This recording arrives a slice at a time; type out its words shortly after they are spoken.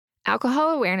Alcohol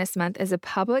Awareness Month is a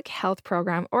public health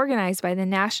program organized by the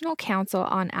National Council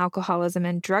on Alcoholism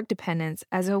and Drug Dependence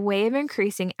as a way of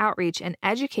increasing outreach and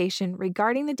education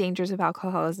regarding the dangers of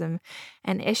alcoholism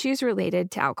and issues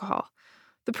related to alcohol.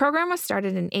 The program was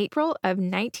started in April of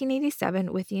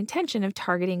 1987 with the intention of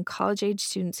targeting college-age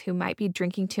students who might be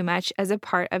drinking too much as a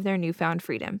part of their newfound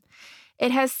freedom. It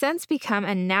has since become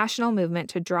a national movement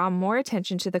to draw more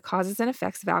attention to the causes and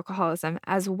effects of alcoholism,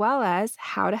 as well as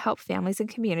how to help families and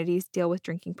communities deal with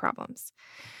drinking problems.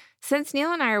 Since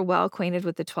Neil and I are well acquainted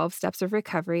with the 12 steps of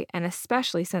recovery, and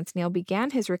especially since Neil began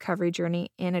his recovery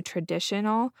journey in a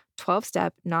traditional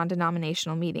 12-step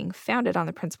non-denominational meeting founded on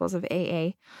the principles of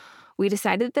AA, we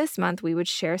decided this month we would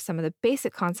share some of the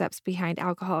basic concepts behind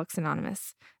Alcoholics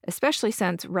Anonymous, especially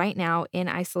since right now in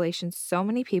isolation, so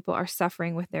many people are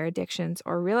suffering with their addictions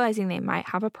or realizing they might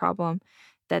have a problem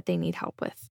that they need help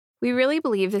with. We really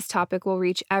believe this topic will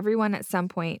reach everyone at some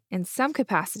point in some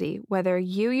capacity, whether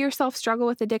you yourself struggle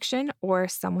with addiction or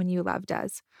someone you love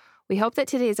does. We hope that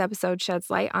today's episode sheds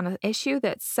light on an issue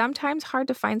that's sometimes hard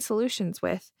to find solutions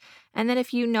with, and that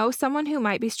if you know someone who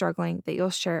might be struggling, that you'll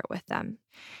share it with them.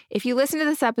 If you listen to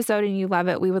this episode and you love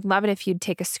it, we would love it if you'd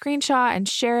take a screenshot and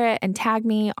share it and tag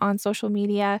me on social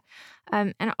media.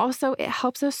 And also, it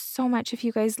helps us so much if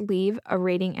you guys leave a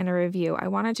rating and a review. I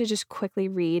wanted to just quickly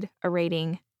read a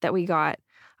rating that we got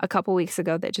a couple weeks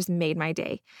ago that just made my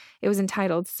day. It was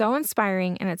entitled So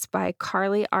Inspiring, and it's by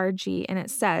Carly RG, and it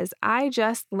says, I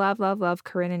just love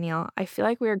Corinne and Neil. I feel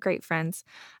like we are great friends.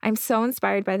 I'm so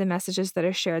inspired by the messages that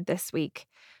are shared this week.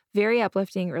 Very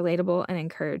uplifting, relatable, and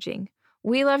encouraging.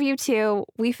 We love you too.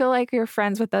 We feel like you're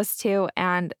friends with us too,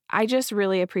 and I just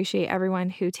really appreciate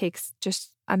everyone who takes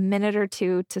just a minute or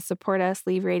two to support us,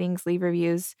 leave ratings, leave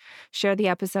reviews, share the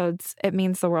episodes. It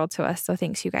means the world to us, so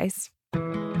thanks you guys.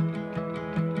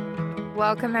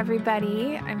 Welcome,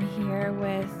 everybody. I'm here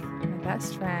with my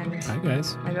best friend. Hi,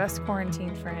 guys. My best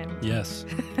quarantine friend. Yes.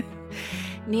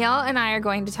 Neil and I are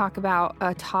going to talk about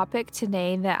a topic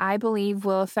today that I believe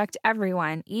will affect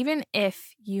everyone, even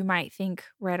if you might think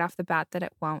right off the bat that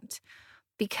it won't,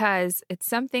 because it's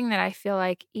something that I feel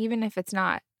like even if it's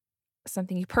not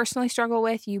something you personally struggle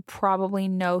with, you probably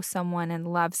know someone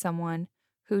and love someone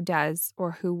who does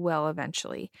or who will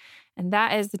eventually. And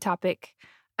that is the topic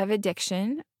of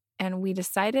addiction. And we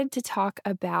decided to talk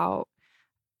about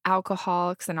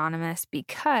Alcoholics Anonymous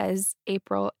because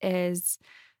April is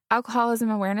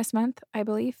Alcoholism Awareness Month, I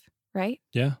believe, right?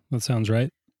 Yeah, that sounds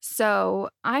right. So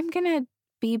I'm going to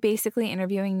be basically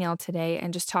interviewing Neil today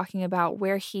and just talking about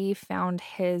where he found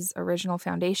his original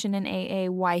foundation in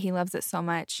AA, why he loves it so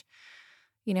much,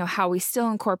 you know, how we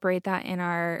still incorporate that in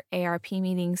our ARP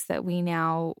meetings that we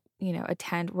now,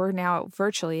 attend. We're now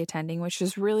virtually attending, which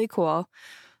is really cool.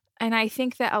 And I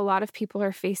think that a lot of people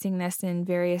are facing this in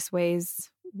various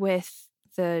ways with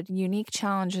the unique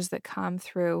challenges that come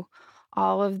through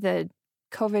all of the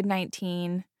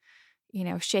COVID-19,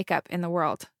 shakeup in the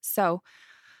world. So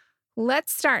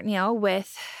let's start, Neil,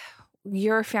 with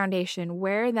your foundation,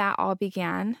 where that all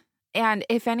began. And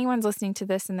if anyone's listening to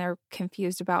this and they're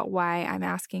confused about why I'm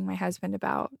asking my husband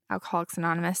about Alcoholics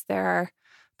Anonymous, there are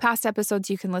past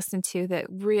episodes you can listen to that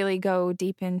really go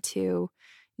deep into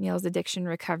Neil's addiction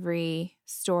recovery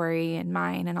story and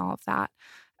mine and all of that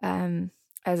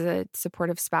as a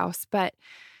supportive spouse. But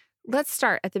let's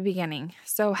start at the beginning.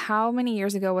 So how many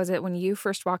years ago was it when you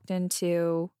first walked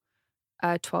into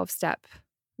a 12-step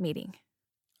meeting?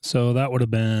 So that would have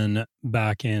been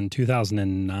back in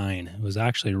 2009. It was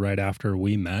actually right after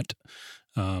we met.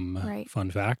 Right. Fun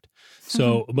fact.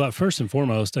 So, but first and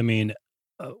foremost, I mean,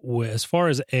 as far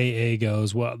as AA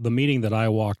goes, well, the meeting that I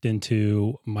walked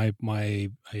into, my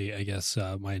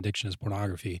addiction is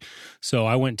pornography. So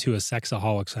I went to a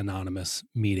Sexaholics Anonymous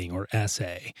meeting, or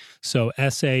SA. So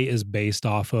SA is based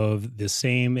off of the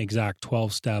same exact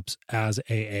 12 steps as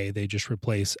AA. They just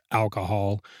replace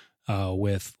alcohol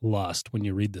with lust when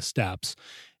you read the steps.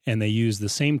 And they use the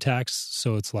same text.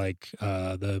 So it's like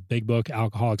the big book,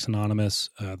 Alcoholics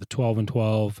Anonymous, the 12 and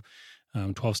 12,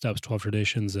 12 steps, 12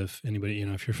 traditions, if anybody,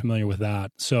 if you're familiar with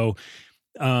that. So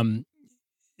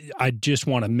I just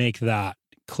want to make that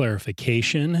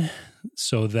clarification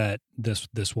so that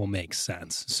this will make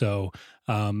sense. So,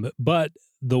 but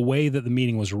the way that the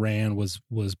meeting was ran was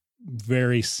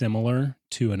very similar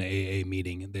to an AA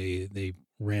meeting. They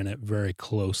ran it very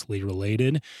closely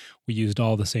related. We used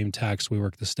all the same text. We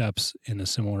worked the steps in a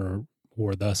similar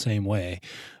or the same way.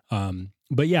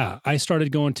 But yeah, I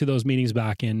started going to those meetings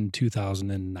back in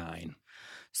 2009.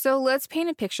 So let's paint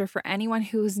a picture for anyone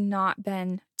who's not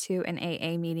been to an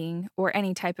AA meeting or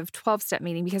any type of 12-step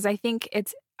meeting, because I think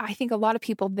it's I think a lot of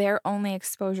people, their only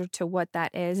exposure to what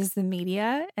that is the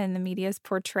media and the media's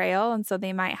portrayal. And so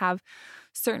they might have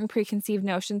certain preconceived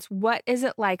notions. What is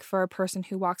it like for a person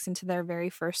who walks into their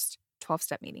very first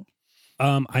 12-step meeting?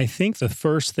 I think the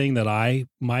first thing that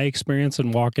my experience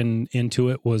in walking into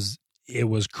it was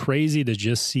crazy to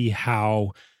just see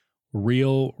how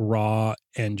real, raw,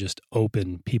 and just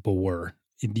open people were.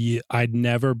 I'd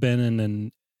never been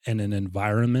in an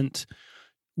environment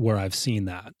where I've seen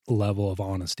that level of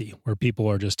honesty, where people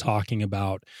are just talking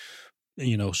about,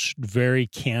 very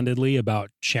candidly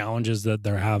about challenges that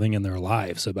they're having in their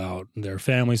lives, about their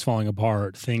families falling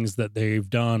apart, things that they've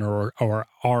done or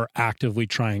are actively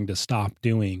trying to stop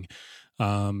doing.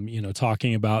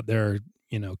 Talking about their,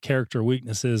 character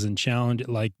weaknesses and challenge,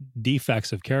 like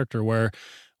defects of character,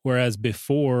 whereas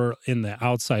before in the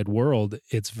outside world,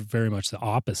 it's very much the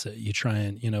opposite. You try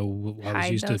and, I was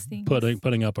Hide used to those things.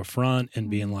 putting up a front and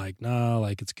being like, no,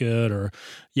 like it's good. Or,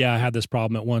 yeah, I had this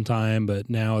problem at one time, but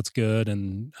now it's good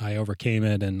and I overcame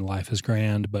it and life is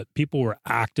grand. But people were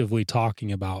actively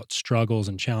talking about struggles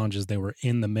and challenges they were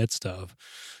in the midst of.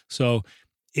 So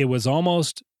it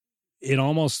almost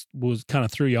was kind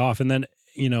of threw you off. And then,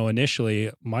 initially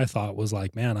my thought was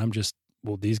like, man,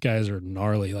 well, these guys are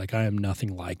gnarly. Like, I am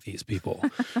nothing like these people.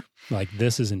 Like,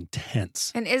 this is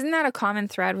intense. And isn't that a common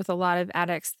thread with a lot of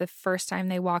addicts? The first time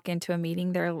they walk into a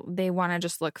meeting, they want to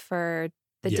just look for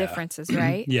the differences,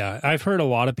 right? Yeah. I've heard a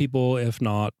lot of people, if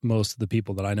not most of the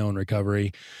people that I know in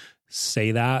recovery,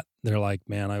 say that. They're like,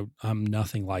 man, I'm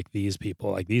nothing like these people.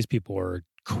 Like, these people are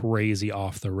crazy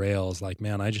off the rails. Like,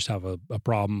 man, I just have a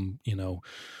problem,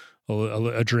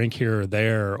 a drink here or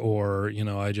there, or,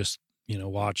 I just,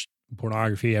 watch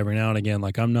pornography every now and again.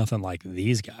 Like, I'm nothing like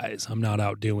these guys. I'm not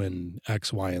out doing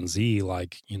X, Y, and Z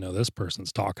like, this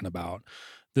person's talking about.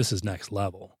 This is next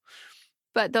level.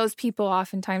 But those people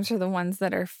oftentimes are the ones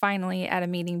that are finally at a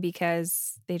meeting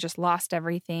because they just lost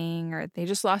everything, or they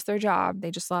just lost their job,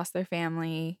 they just lost their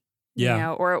family,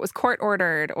 or it was court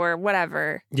ordered or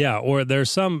whatever. Yeah, or there's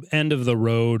some end of the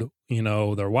road,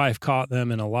 their wife caught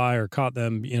them in a lie or caught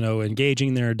them,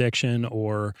 engaging their addiction,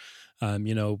 or,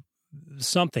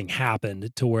 something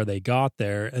happened to where they got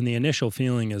there. And the initial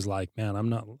feeling is like, man,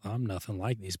 I'm nothing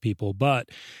like these people. But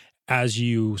as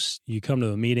you come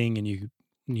to a meeting and you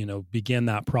begin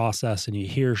that process and you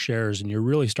hear shares and you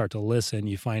really start to listen,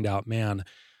 you find out, man,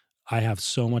 I have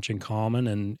so much in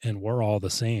common and we're all the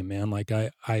same, man. Like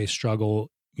I struggle,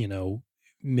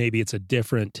 maybe it's a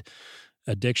different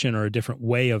addiction or a different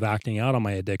way of acting out on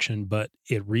my addiction, but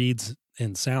it reads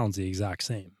and sounds the exact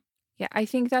same. Yeah, I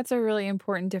think that's a really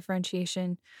important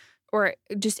differentiation or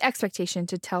just expectation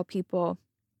to tell people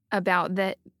about,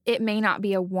 that it may not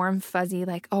be a warm, fuzzy,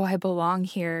 like, oh, I belong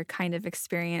here kind of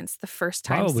experience the first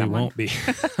time. Probably won't be.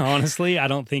 Honestly, I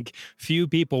don't think few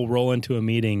people roll into a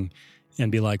meeting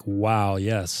and be like, wow,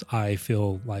 yes, I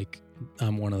feel like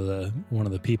I'm one of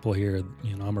the people here.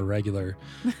 I'm a regular.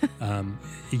 I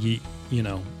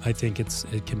think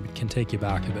it can take you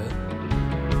back a bit.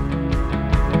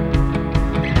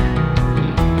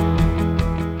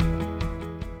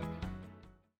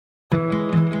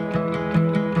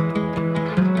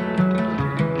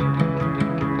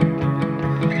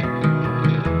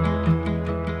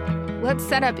 Let's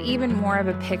set up even more of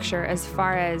a picture as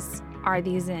far as, are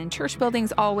these in church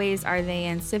buildings always? Are they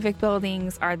in civic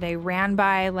buildings? Are they ran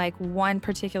by like one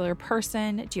particular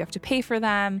person? Do you have to pay for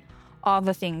them? All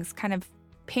the things. Kind of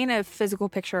paint a physical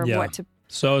picture of what to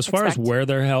So as far as where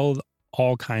they're held,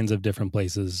 all kinds of different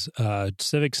places.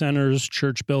 Civic centers,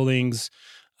 church buildings,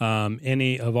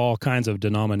 any of all kinds of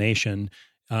denomination.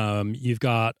 You've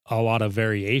got a lot of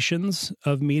variations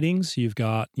of meetings. You've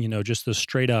got, just the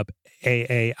straight up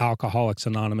AA, Alcoholics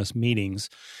Anonymous meetings.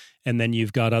 And then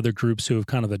you've got other groups who have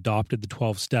kind of adopted the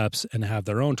 12 steps and have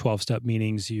their own 12-step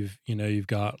meetings. You've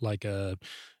got like a,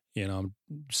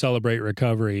 Celebrate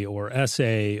Recovery or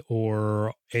SA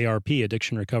or ARP,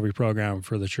 Addiction Recovery Program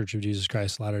for the Church of Jesus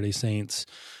Christ of Latter-day Saints.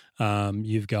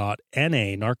 You've got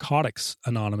NA, Narcotics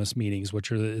Anonymous meetings,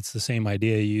 which it's the same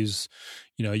idea.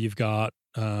 You've got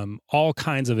all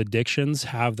kinds of addictions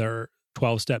have their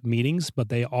 12-step meetings, but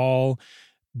they all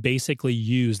basically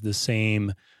use the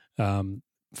same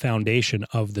foundation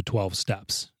of the 12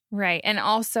 steps. Right. And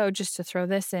also, just to throw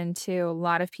this into, a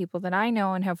lot of people that I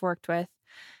know and have worked with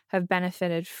have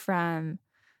benefited from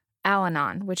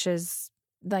Al-Anon, which is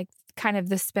like kind of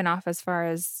the spinoff as far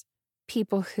as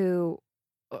people who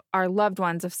are loved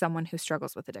ones of someone who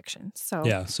struggles with addiction. So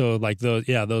like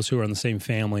those who are in the same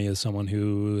family as someone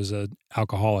who is an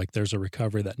alcoholic, there's a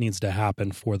recovery that needs to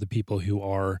happen for the people who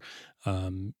are,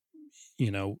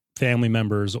 family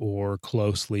members or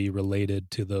closely related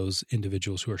to those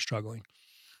individuals who are struggling.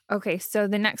 Okay, so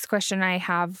the next question I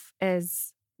have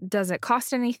is, does it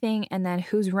cost anything? And then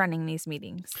who's running these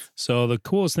meetings? So the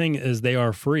coolest thing is they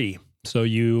are free. So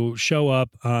you show up.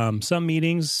 Some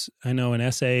meetings, I know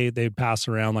in SA, they pass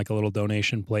around like a little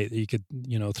donation plate that you could,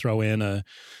 throw in a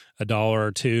dollar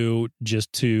or two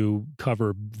just to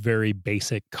cover very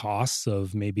basic costs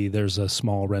of maybe there's a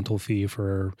small rental fee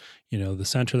for, the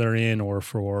center they're in, or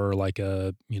for like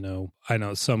I know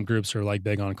some groups are like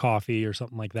big on coffee or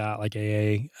something like that, like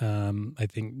AA, I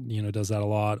think, does that a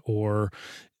lot, or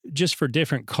just for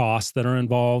different costs that are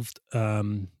involved.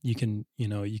 It's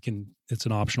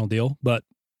an optional deal, but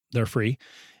they're free.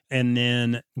 And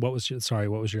then what was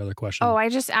your other question? Oh, I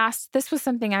just asked, this was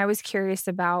something I was curious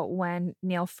about when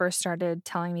Neil first started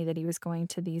telling me that he was going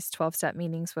to these 12-step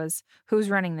meetings, was who's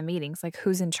running the meetings? Like,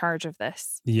 who's in charge of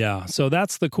this? Yeah. So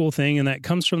that's the cool thing. And that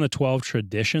comes from the 12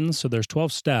 traditions. So there's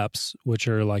 12 steps, which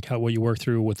are like what you work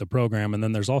through with the program. And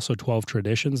then there's also 12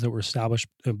 traditions that were established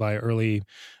by early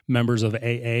members of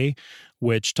AA,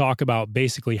 which talk about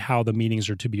basically how the meetings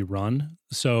are to be run.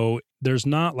 So there's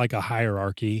not like a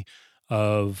hierarchy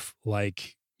of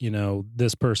like,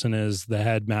 this person is the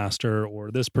headmaster or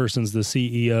this person's the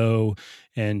CEO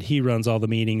and he runs all the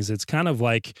meetings. It's kind of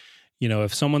like,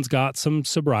 if someone's got some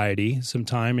sobriety, some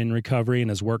time in recovery and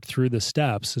has worked through the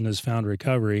steps and has found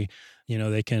recovery,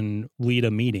 they can lead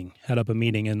a meeting, head up a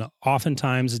meeting. And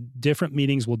oftentimes different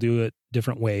meetings will do it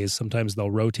different ways. Sometimes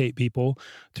they'll rotate people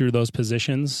through those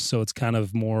positions. So it's kind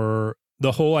of more,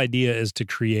 the whole idea is to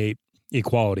create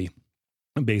equality,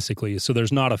 basically. So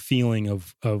there's not a feeling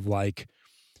of like,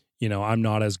 I'm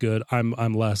not as good,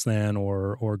 I'm less than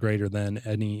or greater than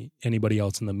anybody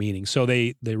else in the meeting. So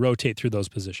they rotate through those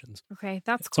positions. Okay,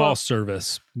 that's It's cool. all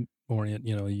service orient,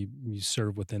 you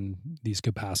serve within these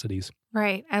capacities.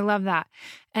 Right. I love that.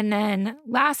 And then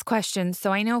last question.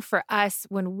 So I know for us,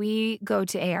 when we go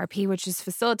to ARP, which is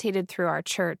facilitated through our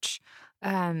church,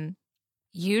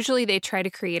 usually they try to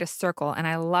create a circle. And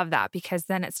I love that, because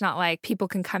then it's not like people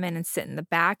can come in and sit in the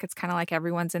back. It's kind of like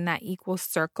everyone's in that equal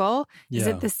circle. Yeah. Is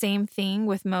it the same thing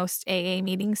with most AA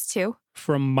meetings too?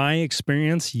 From my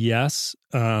experience, yes.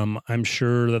 I'm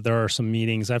sure that there are some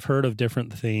meetings. I've heard of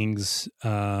different things,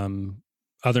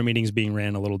 other meetings being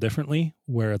ran a little differently,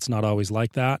 where it's not always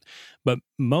like that. But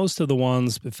most of the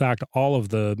ones, in fact, all of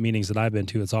the meetings that I've been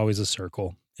to, it's always a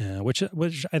circle. Which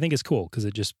I think is cool, because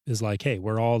it just is like, hey,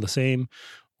 we're all the same,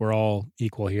 we're all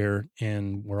equal here,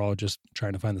 and we're all just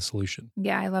trying to find the solution.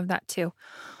 Yeah, I love that too.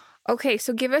 Okay,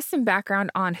 so give us some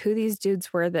background on who these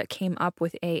dudes were that came up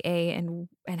with AA and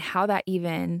how that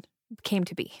even came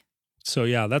to be. So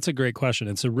yeah, that's a great question.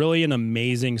 It's really an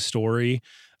amazing story.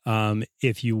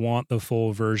 If you want the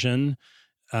full version,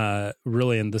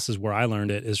 really, and this is where I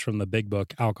learned it, is from the big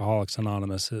book, Alcoholics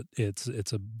Anonymous.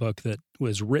 It's a book that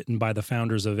was written by the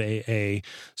founders of AA.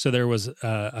 So there was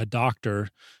a doctor,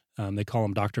 they call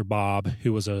him Dr. Bob,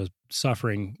 who was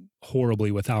suffering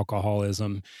horribly with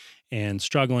alcoholism and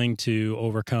struggling to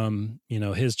overcome,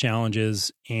 his challenges.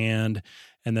 And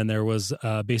then there was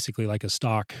basically like a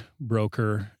stock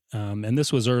broker. And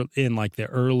this was in like the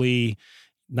early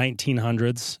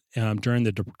 1900s, during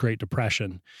the Great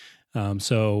Depression.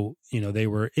 So, they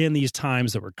were in these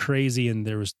times that were crazy, and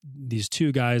there was these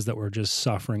two guys that were just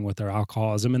suffering with their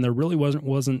alcoholism, and there really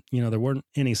wasn't, there weren't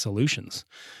any solutions.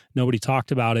 Nobody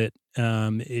talked about it.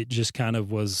 It just kind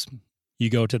of was, you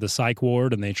go to the psych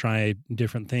ward and they try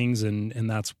different things, and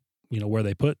that's, where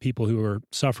they put people who are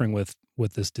suffering with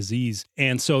this disease.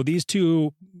 And so these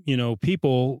two,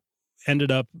 people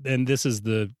ended up, and this is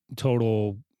the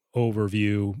total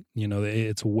overview,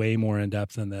 it's way more in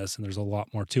depth than this, and there's a lot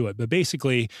more to it. But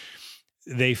basically,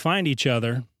 they find each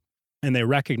other and they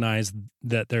recognize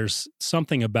that there's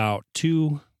something about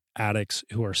two addicts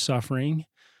who are suffering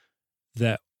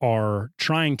that are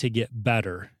trying to get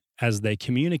better. As they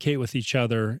communicate with each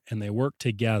other and they work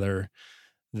together,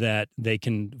 that they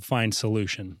can find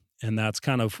solution. And that's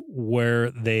kind of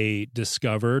where they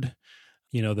discovered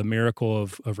the miracle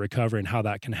of recovery and how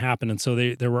that can happen. And so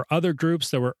there were other groups.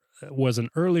 There was an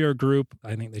earlier group.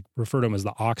 I think they refer to them as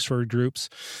the Oxford groups.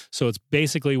 So it's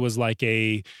basically was like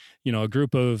a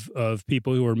group of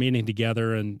people who were meeting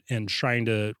together and trying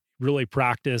to really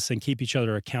practice and keep each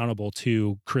other accountable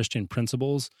to Christian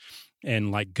principles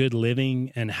and like good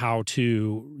living and how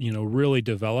to, really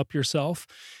develop yourself.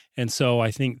 And so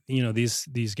I think,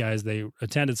 these guys, they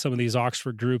attended some of these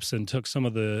Oxford groups and took some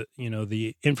of the,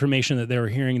 the information that they were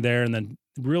hearing there, and then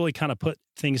really kind of put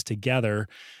things together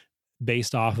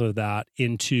based off of that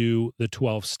into the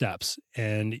 12 steps.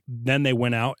 And then they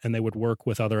went out and they would work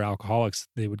with other alcoholics.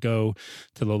 They would go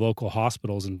to the local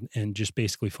hospitals and just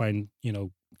basically find,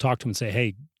 talk to them and say,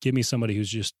 hey, give me somebody who's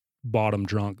just bottom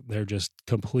drunk. They're just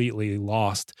completely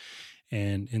lost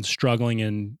and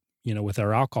struggling with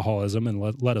their alcoholism, and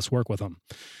let us work with them.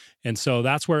 And so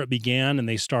that's where it began. And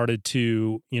they started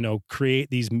to, create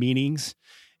these meetings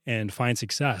and find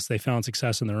success. They found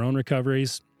success in their own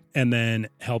recoveries and then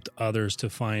helped others to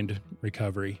find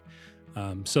recovery.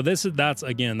 So that's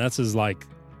like,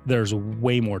 there's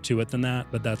way more to it than that,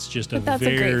 but that's just that's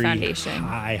very a great foundation.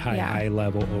 high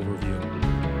level overview.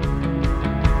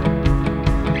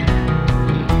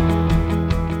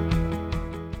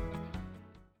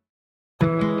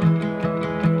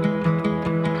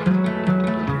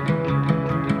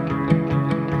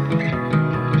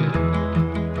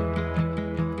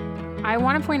 I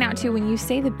want to point out too, when you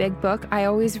say the big book, I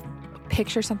always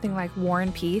picture something like War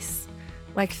and Peace,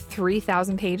 like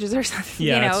 3,000 pages or something.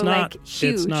 Yeah, it's not, like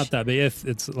huge. It's not that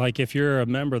big. If you're a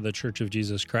member of the Church of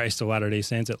Jesus Christ of Latter-day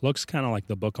Saints, it looks kind of like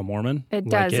the Book of Mormon. It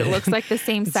does. It looks like the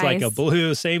same size. It's like a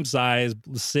blue, same size,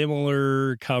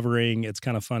 similar covering. It's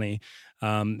kind of funny.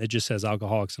 It just says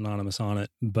Alcoholics Anonymous on it.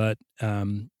 But,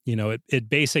 it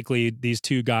basically, these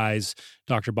two guys,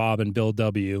 Dr. Bob and Bill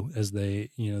W., as they,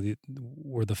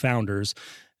 were the founders,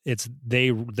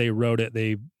 they wrote it.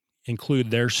 They include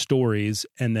their stories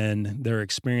and then their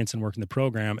experience in working the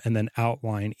program, and then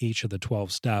outline each of the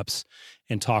 12 steps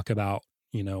and talk about,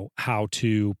 how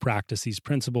to practice these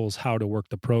principles, how to work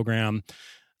the program.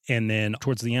 And then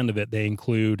towards the end of it, they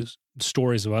include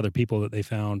stories of other people that they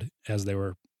found as they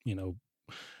were,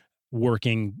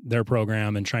 working their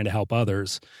program and trying to help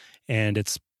others. And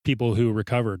it's people who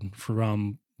recovered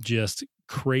from just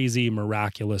crazy,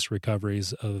 miraculous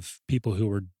recoveries of people who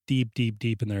were deep, deep,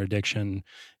 deep in their addiction,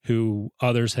 who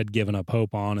others had given up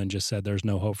hope on and just said, there's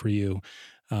no hope for you.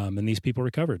 And these people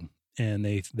recovered, and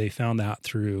they found that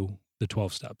through the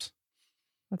 12 steps.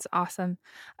 That's awesome.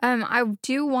 I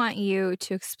do want you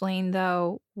to explain,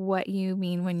 though, what you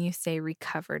mean when you say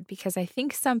recovered, because I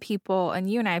think some people, and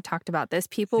you and I have talked about this,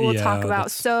 people will talk about,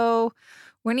 so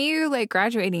when are you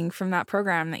graduating from that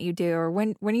program that you do, or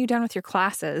when are you done with your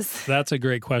classes? That's a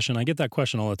great question. I get that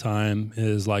question all the time,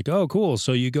 is like, oh, cool.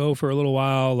 So you go for a little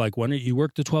while, like when you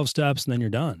work the 12 steps and then you're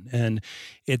done. And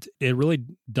it really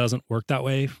doesn't work that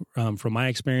way. From my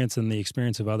experience and the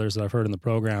experience of others that I've heard in the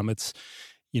program, it's,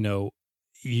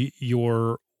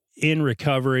 you're in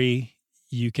recovery,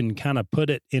 you can kind of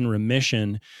put it in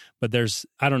remission, but there's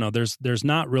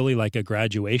not really like a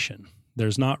graduation.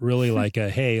 There's not really like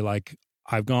a, hey, like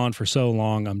I've gone for so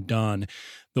long, I'm done.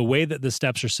 The way that the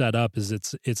steps are set up is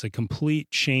it's a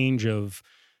complete change of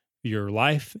your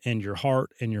life and your heart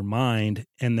and your mind.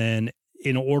 And then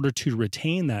in order to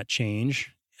retain that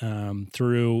change,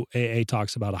 through AA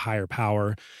talks about a higher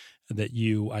power that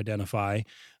you identify,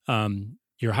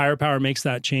 your higher power makes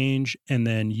that change, and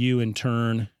then you in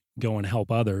turn go and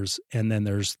help others. And then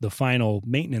there's the final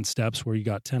maintenance steps where you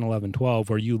got 10, 11, 12,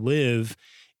 where you live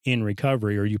in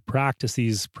recovery, or you practice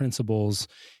these principles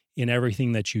in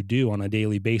everything that you do on a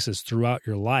daily basis throughout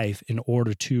your life in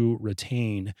order to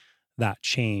retain that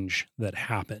change that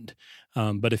happened.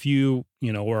 But if you,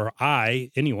 or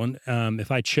anyone, if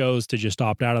I chose to just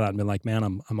opt out of that and be like, man,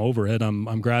 I'm over it,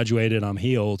 I'm graduated, I'm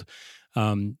healed,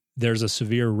 there's a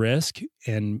severe risk,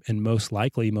 and most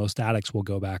likely most addicts will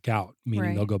go back out,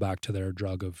 meaning they'll go back to their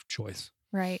drug of choice.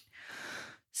 Right.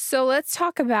 So let's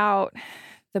talk about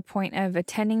the point of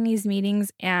attending these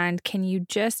meetings. And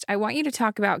I want you to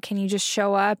talk about, can you just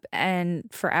show up and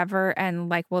forever and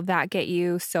will that get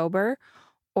you sober?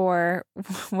 Or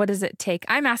what does it take?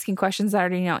 I'm asking questions that I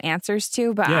already know answers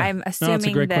to, but I'm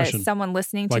assuming that question. Someone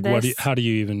listening to this. How do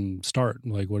you even start?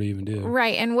 What do you even do?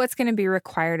 Right. And what's going to be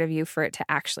required of you for it to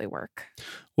actually work?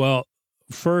 Well,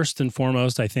 first and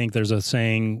foremost, I think there's a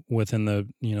saying within the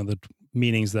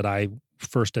meetings that I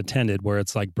first attended where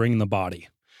it's like, bring the body.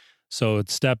 So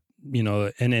it's step,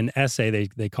 and in essay,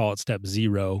 they call it step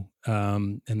 0,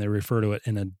 and they refer to it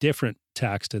in a different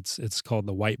text. It's called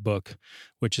the White Book,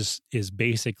 which is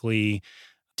basically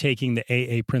taking the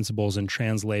AA principles and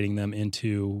translating them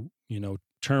into,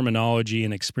 terminology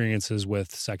and experiences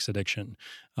with sex addiction.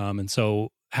 And so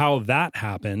how that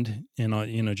happened,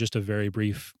 and, just a very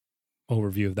brief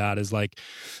overview of that is like,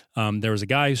 there was a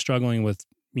guy who's struggling with,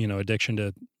 addiction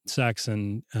to sex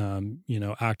and,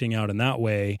 acting out in that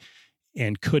way,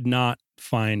 and could not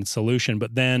find solution,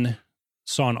 but then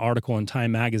saw an article in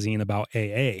Time magazine about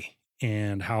AA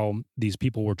and how these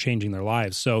people were changing their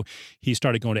lives. So he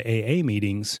started going to AA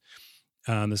meetings.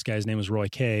 This guy's name was Roy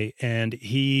Kay, and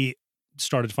he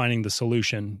started finding the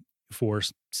solution for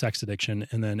sex addiction,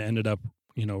 and then ended up,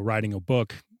 writing a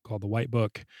book called the White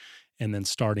Book, and then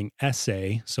starting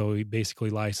Essay. So he basically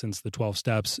licensed the 12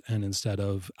 steps, and instead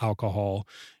of alcohol,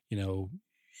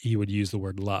 he would use the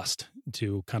word lust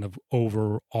to kind of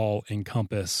overall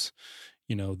encompass,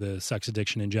 the sex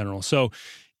addiction in general. So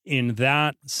in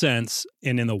that sense,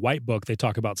 and in the white book, they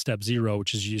talk about step 0,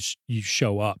 which is you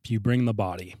show up, you bring the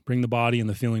body and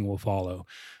the feeling will follow.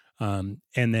 And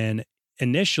then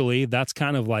initially that's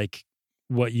kind of like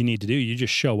what you need to do. You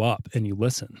just show up and you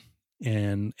listen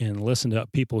and listen to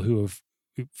people who have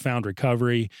found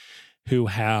recovery, who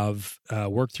have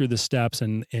worked through the steps.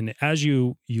 And as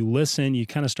you listen, you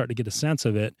kind of start to get a sense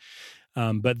of it.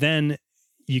 But then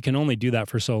you can only do that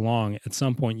for so long. At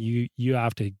some point you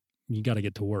got to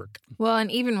get to work. Well,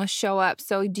 and even with show up.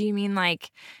 So do you mean like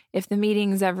if the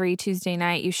meeting's every Tuesday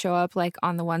night, you show up like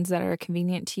on the ones that are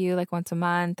convenient to you, like once a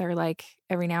month or like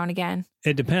every now and again?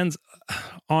 It depends.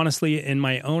 Honestly, in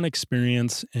my own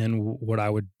experience and what I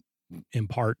would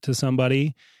impart to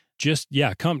somebody, just,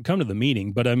 come to the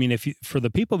meeting. But I mean, for the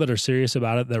people that are serious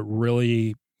about it, that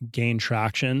really gain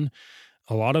traction,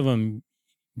 a lot of them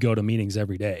go to meetings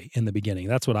every day in the beginning.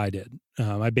 That's what I did.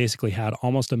 I basically had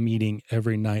almost a meeting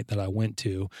every night that I went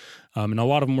to. And a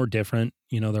lot of them were different.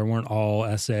 There weren't all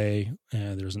SA.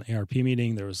 There was an ARP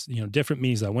meeting. There was, different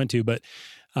meetings I went to. But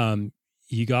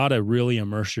you got to really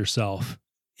immerse yourself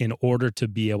in order to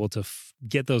be able to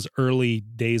get those early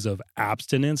days of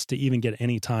abstinence, to even get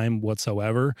any time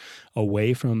whatsoever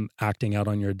away from acting out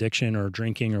on your addiction or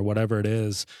drinking or whatever it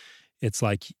is. It's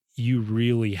like you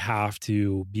really have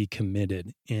to be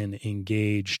committed and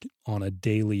engaged on a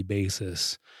daily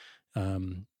basis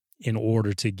in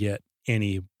order to get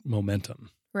any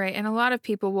momentum. Right. And a lot of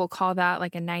people will call that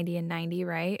like a 90 and 90,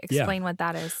 right? Explain what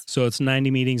that is. So it's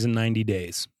 90 meetings in 90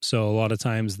 days. So a lot of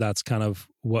times that's kind of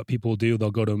what people do.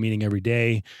 They'll go to a meeting every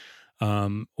day,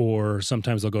 or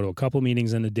sometimes they'll go to a couple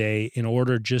meetings in a day in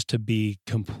order just to be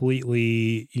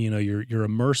completely, you're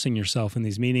immersing yourself in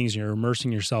these meetings, you're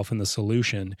immersing yourself in the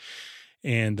solution.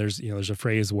 And there's a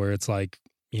phrase where it's like,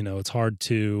 it's hard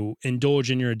to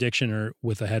indulge in your addiction or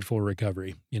with a head full of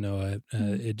recovery.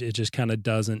 It just kind of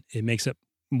doesn't, it makes it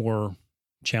more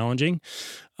challenging,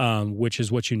 which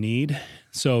is what you need.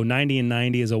 So 90 and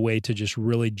 90 is a way to just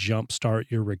really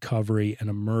jumpstart your recovery and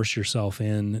immerse yourself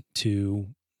into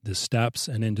the steps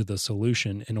and into the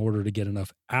solution in order to get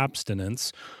enough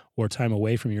abstinence or time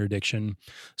away from your addiction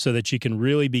so that you can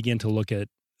really begin to look at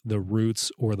the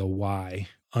roots or the why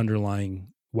underlying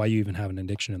why you even have an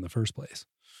addiction in the first place.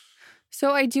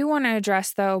 So I do want to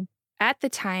address, though, at the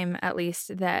time, at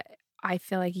least, that I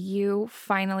feel like you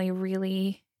finally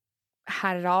really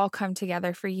had it all come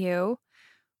together for you.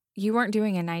 You weren't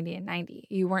doing a 90 and 90.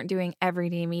 You weren't doing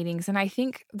everyday meetings. And I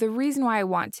think the reason why I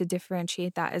want to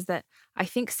differentiate that is that I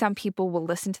think some people will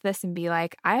listen to this and be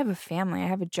like, I have a family, I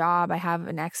have a job, I have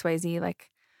an XYZ. Like,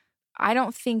 I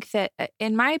don't think that,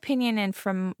 in my opinion, and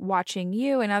from watching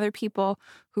you and other people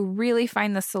who really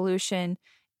find the solution,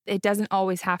 it doesn't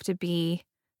always have to be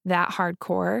that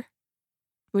hardcore.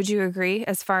 Would you agree?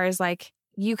 As far as like,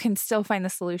 you can still find the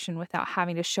solution without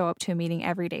having to show up to a meeting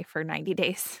every day for 90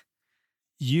 days.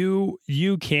 You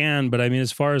can, but I mean,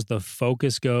 as far as the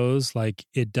focus goes, like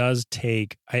it does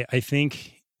take, I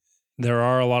think there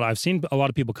are I've seen a lot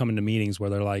of people come into meetings where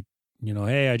they're like,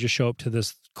 hey, I just show up to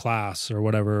this class or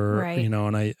whatever, right.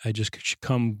 And I just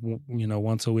come,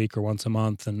 once a week or once a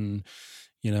month. And,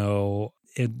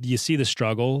 you see the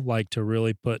struggle, like to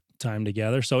really put time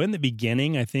together. So in the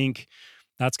beginning, I think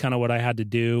that's kind of what I had to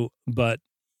do. But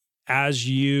as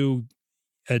you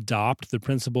adopt the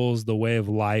principles, the way of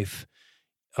life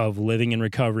of living in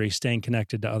recovery, staying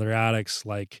connected to other addicts,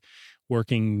 like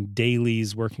working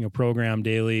dailies, working a program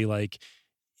daily, like,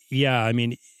 I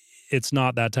mean, it's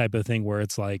not that type of thing where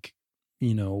it's like,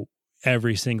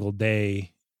 every single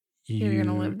day you're going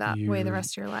to live that way the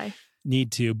rest of your life.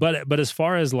 Need to. But as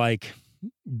far as like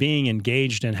being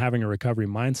engaged and having a recovery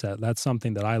mindset, that's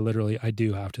something that I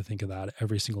do have to think of that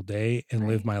every single day and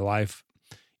live my life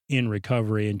in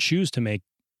recovery and choose to make,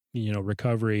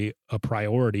 recovery a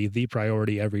priority, the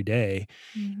priority every day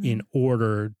in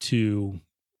order to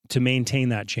maintain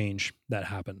that change that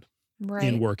happened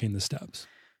in working the steps.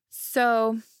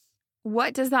 So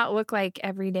what does that look like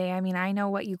every day? I mean, I know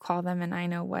what you call them and I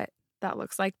know what that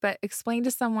looks like, but explain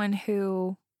to someone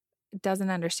who doesn't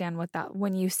understand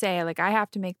when you say like, I have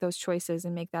to make those choices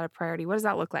and make that a priority, what does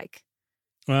that look like?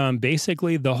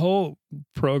 Basically the whole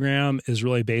program is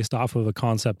really based off of a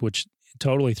concept which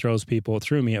totally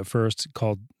threw me at first,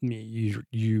 called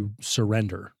you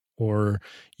surrender, or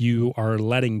you are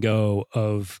letting go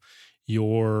of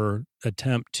your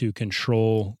attempt to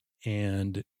control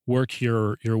and work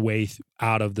your way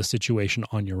out of the situation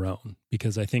on your own.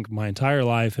 Because I think my entire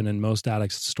life and in most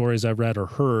addicts' stories I've read or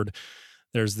heard,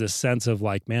 there's this sense of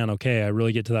like, man, okay, I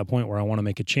really get to that point where I want to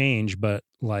make a change, but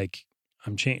like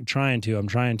I'm trying to,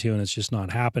 and it's just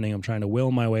not happening. I'm trying to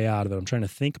will my way out of it. I'm trying to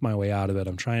think my way out of it.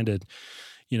 I'm trying to,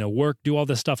 work, do all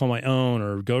this stuff on my own,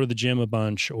 or go to the gym a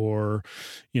bunch, or,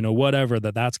 whatever,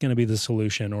 that's going to be the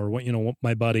solution. Or what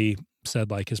my buddy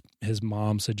said, like his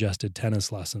mom suggested tennis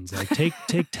lessons, like take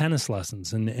tennis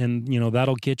lessons and,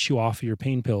 that'll get you off of your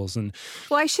pain pills. And,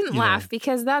 well, I shouldn't laugh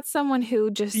because that's someone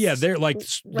who just, they're like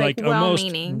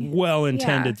well-meaning, most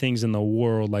well-intended things in the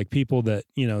world, like people that,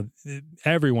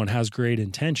 everyone has great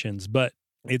intentions, but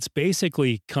it's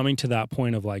basically coming to that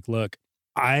point of like, look,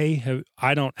 I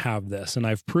don't have this. And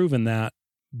I've proven that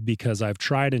because I've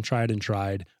tried and tried and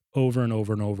tried over and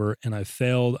over and over, and I've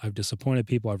failed. I've disappointed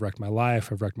people. I've wrecked my life.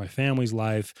 I've wrecked my family's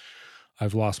life.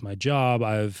 I've lost my job.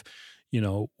 I've,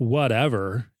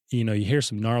 whatever, you hear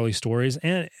some gnarly stories.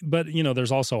 But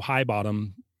there's also high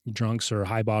bottom drunks or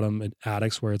high bottom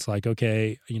addicts where it's like,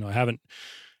 okay, I haven't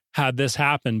had this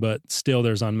happen, but still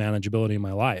there's unmanageability in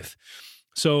my life.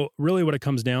 So really what it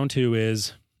comes down to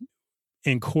is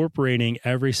incorporating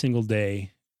every single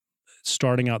day,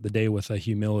 starting out the day with a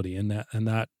humility. And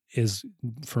that is,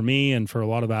 for me and for a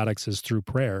lot of addicts, is through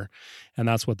prayer. And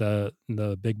that's what the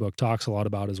big book talks a lot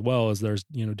about as well, is there's,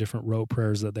 different rote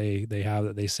prayers that they have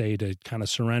that they say to kind of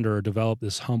surrender or develop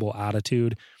this humble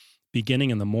attitude beginning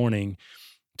in the morning,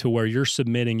 to where you're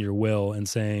submitting your will and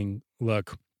saying,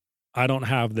 look, I don't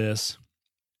have this,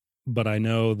 but I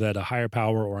know that a higher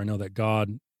power, or I know that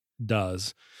God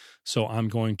does. So I'm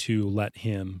going to let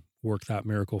him work that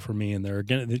miracle for me. And there are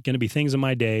going to be things in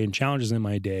my day and challenges in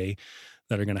my day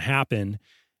that are going to happen.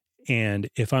 And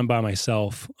if I'm by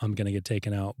myself, I'm going to get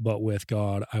taken out. But with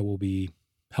God, I will be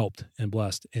helped and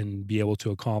blessed and be able to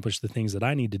accomplish the things that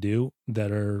I need to do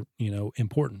that are,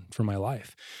 important for my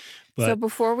life. But, so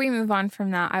before we move on from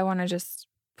that, I want to just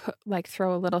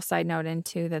throw a little side note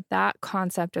into that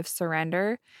concept of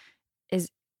surrender is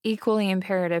equally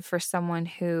imperative for someone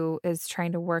who is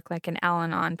trying to work like an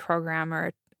Al-Anon program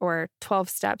or 12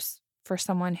 steps for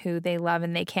someone who they love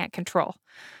and they can't control.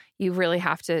 You really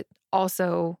have to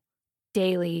also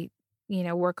daily,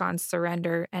 work on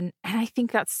surrender. And I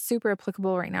think that's super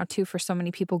applicable right now too, for so many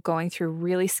people going through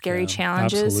really scary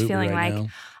challenges, feeling like, now,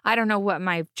 I don't know what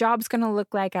my job's going to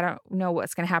look like. I don't know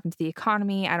what's going to happen to the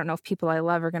economy. I don't know if people I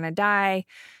love are going to die.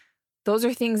 Those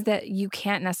are things that you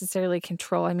can't necessarily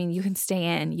control. I mean, you can stay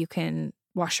in, you can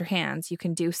wash your hands, you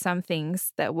can do some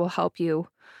things that will help you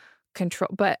control,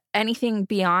 but anything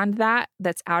beyond that,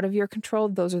 that's out of your control,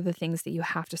 those are the things that you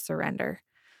have to surrender.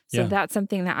 So that's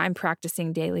something that I'm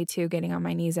practicing daily too, getting on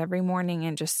my knees every morning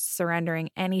and just surrendering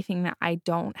anything that I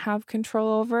don't have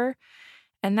control over.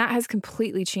 And that has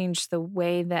completely changed the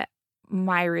way that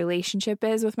my relationship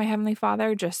is with my Heavenly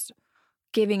Father, just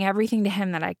giving everything to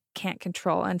him that I can't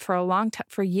control. And for a long time,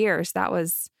 for years, that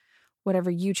was whatever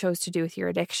you chose to do with your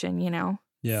addiction,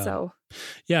 Yeah. So,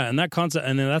 yeah. And that concept,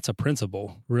 and then that's a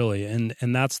principle really.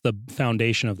 And that's the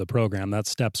foundation of the program. That's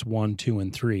steps 1, 2,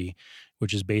 and 3,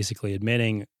 which is basically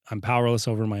admitting I'm powerless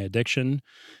over my addiction,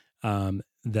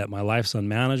 that my life's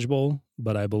unmanageable,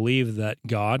 but I believe that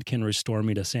God can restore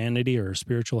me to sanity or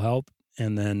spiritual health.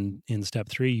 And then in step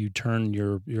 3, you turn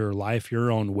your life,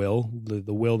 your own will,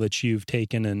 the will that you've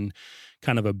taken and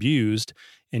kind of abused,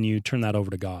 and you turn that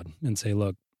over to God and say,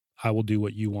 look, I will do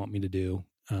what you want me to do.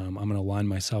 I'm going to align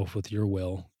myself with your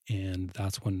will. And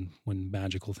that's when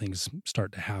magical things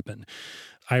start to happen.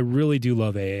 I really do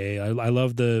love AA. I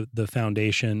love the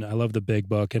foundation. I love the big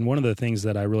book. And one of the things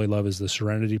that I really love is the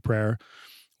serenity prayer,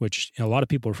 which a lot of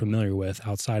people are familiar with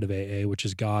outside of AA, which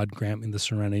is, God, grant me the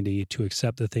serenity to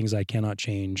accept the things I cannot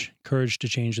change, courage to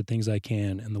change the things I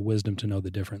can, and the wisdom to know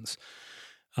the difference.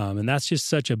 And that's just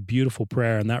such a beautiful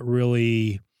prayer. And that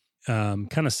really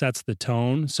kind of sets the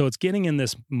tone. So it's getting in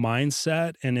this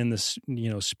mindset and in this,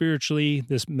 spiritually,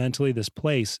 this mentally, this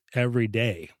place every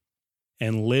day,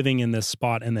 and living in this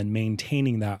spot and then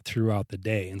maintaining that throughout the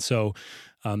day. And so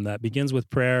that begins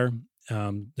with prayer.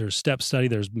 There's step study,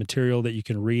 there's material that you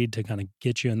can read to kind of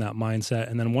get you in that mindset.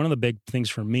 And then one of the big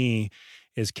things for me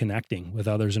is connecting with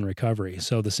others in recovery.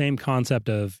 So the same concept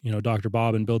of, Dr.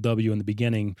 Bob and Bill W. in the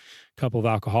beginning, a couple of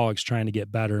alcoholics trying to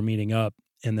get better, meeting up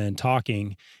and then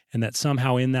talking, and that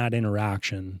somehow in that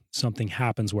interaction, something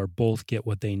happens where both get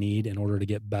what they need in order to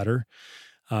get better.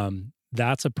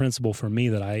 That's a principle for me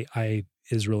that I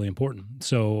is really important.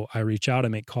 So I reach out, I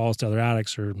make calls to other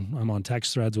addicts, or I'm on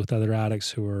text threads with other addicts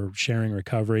who are sharing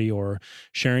recovery or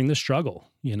sharing the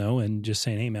struggle, and just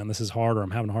saying, hey man, this is hard, or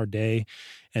I'm having a hard day,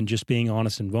 and just being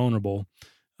honest and vulnerable.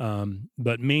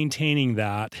 But maintaining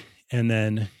that and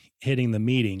then hitting the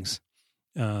meetings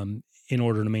in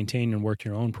order to maintain and work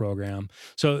your own program.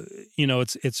 So,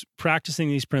 it's practicing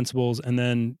these principles, and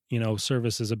then,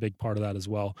 service is a big part of that as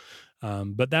well.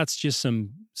 But that's just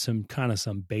some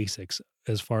basics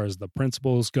as far as the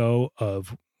principles go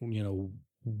of,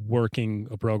 working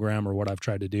a program, or what I've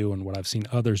tried to do and what I've seen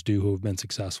others do who have been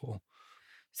successful.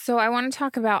 So I want to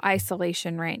talk about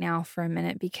isolation right now for a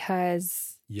minute,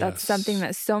 because that's something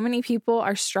that so many people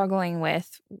are struggling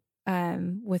with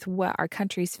what our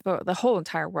country's, the whole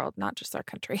entire world, not just our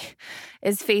country,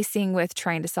 is facing with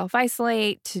trying to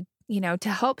self-isolate to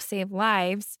help save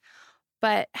lives.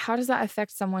 But how does that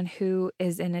affect someone who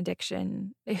is in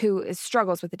addiction,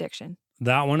 struggles with addiction?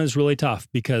 That one is really tough,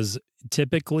 because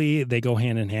typically they go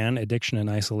hand in hand, addiction and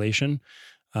isolation.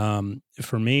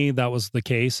 For me, that was the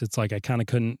case. It's like I kind of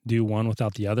couldn't do one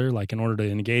without the other. Like, in order to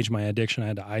engage my addiction, I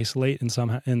had to isolate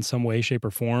in some way, shape,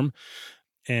 or form.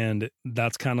 And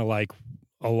that's kind of like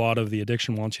a lot of the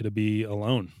addiction wants you to be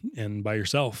alone and by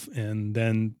yourself. And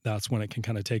then that's when it can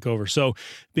kind of take over. So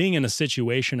being in a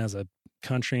situation as a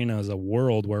country and as a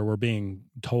world where we're being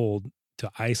told to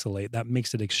isolate, that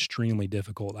makes it extremely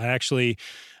difficult. I actually,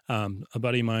 a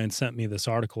buddy of mine sent me this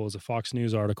article. It was a Fox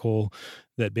News article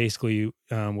that basically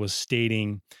was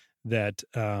stating that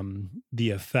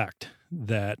the effect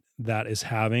that is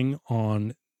having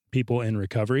on people in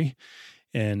recovery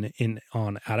and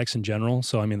on addicts in general.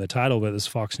 So, the title of it, this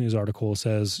Fox News article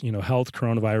says, health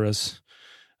coronavirus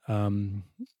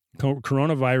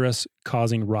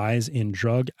causing rise in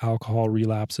drug alcohol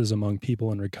relapses among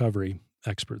people in recovery,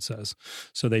 expert says.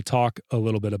 So they talk a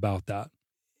little bit about that,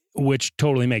 which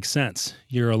totally makes sense.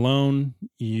 You're alone,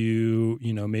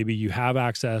 maybe you have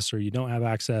access or you don't have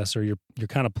access, or you're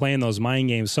kind of playing those mind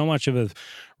games. So much of a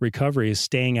recovery is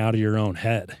staying out of your own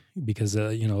head, because,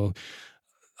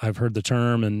 I've heard the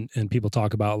term and people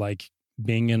talk about, like,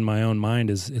 being in my own mind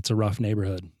it's a rough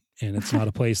neighborhood, and it's not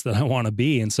a place that I want to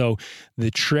be. And so the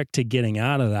trick to getting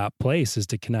out of that place is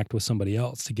to connect with somebody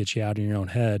else, to get you out of your own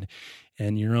head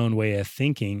and your own way of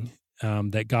thinking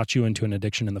that got you into an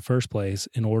addiction in the first place,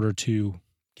 in order to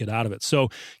get out of it. So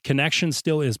connection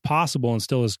still is possible and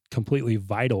still is completely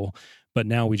vital, but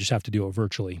now we just have to do it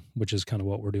virtually, which is kind of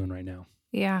what we're doing right now.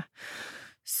 Yeah.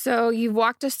 So you've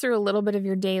walked us through a little bit of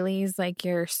your dailies, like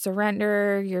your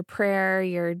surrender, your prayer,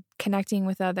 your connecting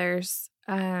with others.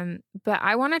 But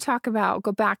I want to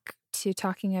go back to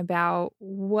talking about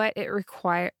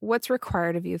what's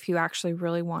required of you if you actually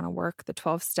really want to work the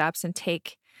 12 steps and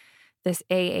take this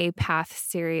AA path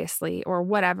seriously, or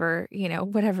whatever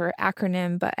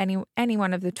acronym, but any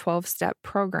one of the 12-step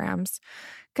programs.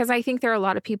 Because I think there are a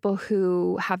lot of people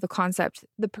who have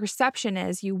the perception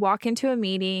is you walk into a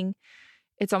meeting,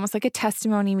 it's almost like a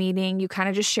testimony meeting. You kind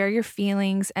of just share your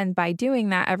feelings. And by doing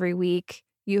that every week,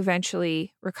 you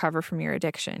eventually recover from your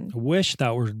addiction. I wish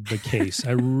that were the case.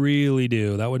 I really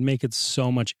do. That would make it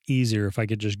so much easier if I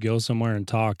could just go somewhere and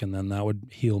talk, and then that would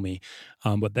heal me.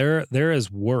 But there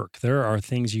is work. There are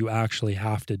things you actually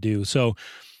have to do. So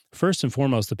first and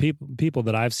foremost, the people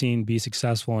that I've seen be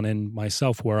successful, and in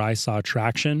myself where I saw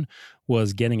traction,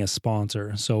 was getting a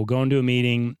sponsor. So going to a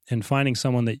meeting and finding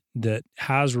someone that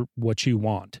has what you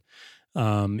want.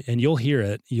 And you'll hear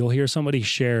it. You'll hear somebody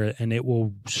share it, and it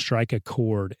will strike a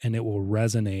chord, and it will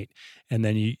resonate. And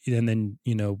then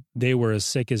they were as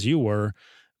sick as you were,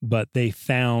 but they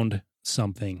found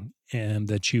something and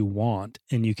that you want,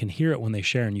 and you can hear it when they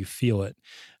share, and you feel it.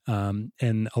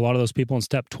 And a lot of those people in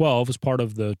step 12, as part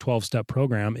of the 12-step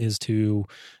program, is to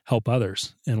help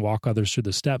others and walk others through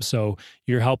the steps. So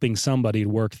you're helping somebody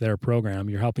work their program.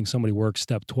 You're helping somebody work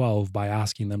step 12 by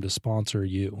asking them to sponsor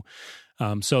you.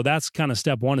 So that's kind of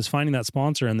step one, is finding that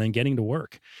sponsor and then getting to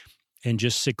work, and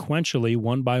just sequentially,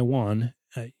 one by one,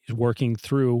 working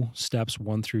through steps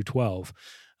 1 through 12,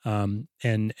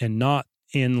 and not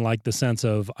in like the sense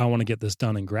of, I want to get this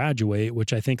done and graduate,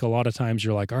 which I think a lot of times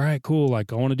you're like, all right, cool.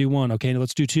 Like, I want to do 1. Okay,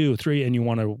 let's do 2, 3. And you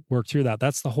want to work through that.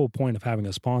 That's the whole point of having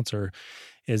a sponsor,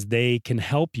 is they can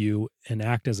help you and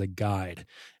act as a guide.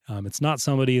 It's not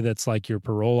somebody that's like your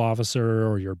parole officer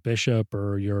or your bishop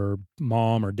or your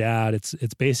mom or dad.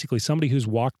 It's basically somebody who's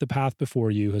walked the path before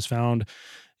you, has found,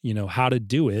 how to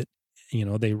do it.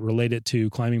 They relate it to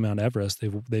climbing Mount Everest.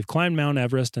 They've climbed Mount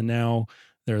Everest, and now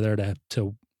they're there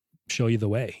to show you the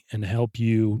way and help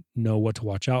you know what to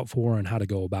watch out for and how to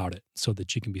go about it so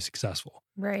that you can be successful.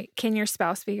 Right. Can your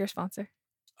spouse be your sponsor?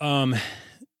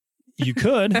 You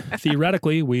could.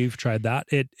 Theoretically, we've tried that.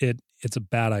 It's a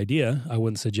bad idea. I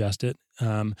wouldn't suggest it.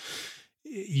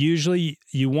 Usually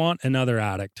you want another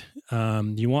addict.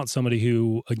 You want somebody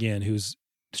who's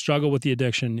struggled with the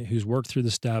addiction, who's worked through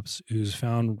the steps, who's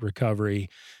found recovery,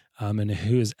 and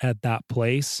who is at that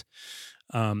place.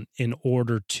 in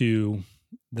order to,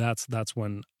 that's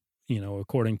when,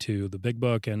 according to the big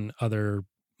book and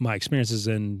my experiences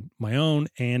in my own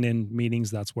and in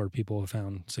meetings, that's where people have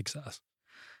found success.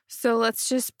 So let's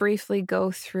just briefly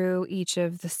go through each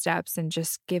of the steps and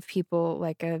just give people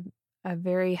like a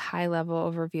very high level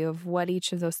overview of what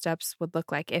each of those steps would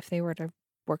look like if they were to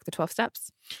work the 12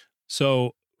 steps.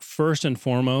 So first and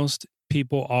foremost,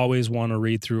 people always want to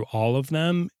read through all of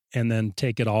them and then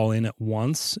take it all in at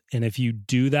once. And if you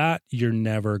do that, you're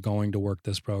never going to work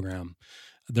this program.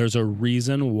 There's a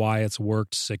reason why it's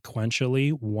worked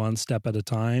sequentially, one step at a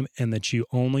time, and that you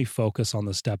only focus on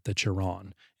the step that you're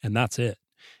on. And that's it.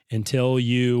 Until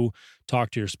you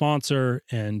talk to your sponsor,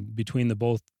 and between the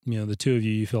two of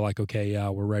you, you feel like, okay, yeah,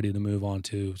 we're ready to move on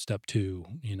to step 2,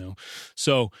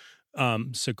 So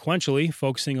sequentially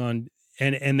focusing on,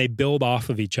 and they build off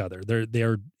of each other.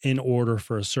 They're in order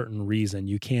for a certain reason.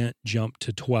 You can't jump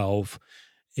to 12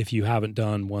 if you haven't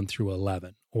done 1 through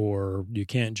 11, or you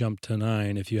can't jump to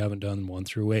 9 if you haven't done 1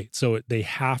 through 8. So they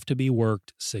have to be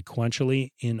worked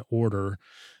sequentially in order,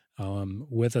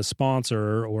 with a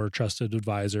sponsor or a trusted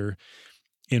advisor,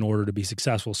 in order to be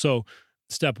successful. So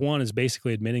step 1 is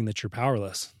basically admitting that you're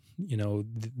powerless.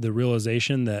 The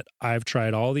realization that I've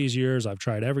tried all these years, I've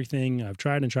tried everything, I've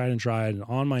tried and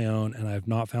on my own, and I've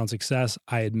not found success.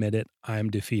 I admit it. I'm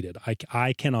defeated.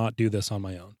 I cannot do this on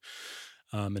my own.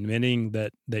 Admitting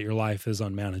that your life is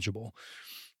unmanageable.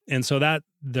 And so that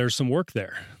there's some work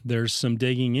there. There's some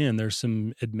digging in. There's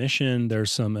some admission.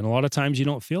 And a lot of times you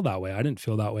don't feel that way. I didn't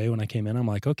feel that way when I came in. I'm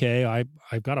like, okay,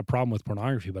 I've got a problem with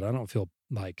pornography, but I don't feel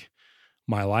like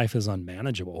my life is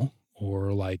unmanageable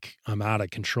or like I'm out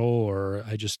of control, or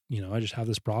I just have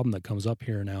this problem that comes up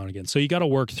here now and again. So you got to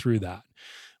work through that,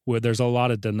 where there's a lot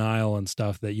of denial and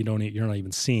stuff that you're not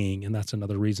even seeing. And that's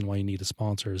another reason why you need a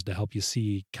sponsor, is to help you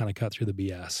see, kind of cut through the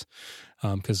BS.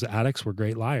 Because addicts were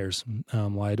great liars,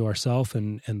 lie to ourselves,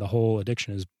 and the whole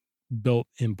addiction is built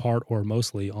in part or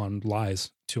mostly on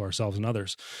lies to ourselves and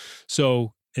others.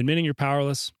 So admitting you're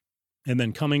powerless, and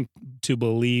then coming to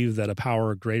believe that a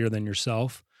power greater than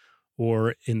yourself,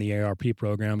 or in the ARP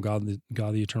program, God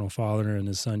the Eternal Father and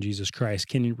His Son, Jesus Christ,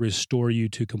 can restore you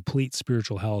to complete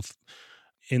spiritual health.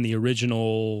 In the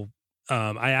original,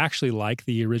 I actually like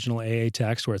the original AA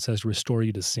text where it says restore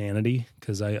you to sanity,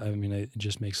 because I mean, it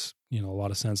just makes, a lot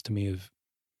of sense to me if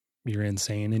you're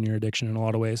insane in your addiction in a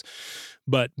lot of ways.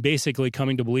 But basically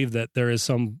coming to believe that there is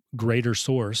some greater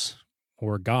source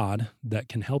or God that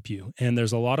can help you. And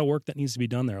there's a lot of work that needs to be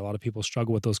done there. A lot of people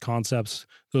struggle with those concepts.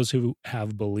 Those who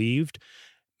have believed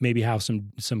maybe have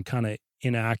some kind of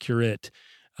inaccurate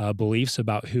beliefs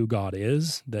about who God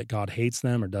is, that God hates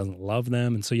them or doesn't love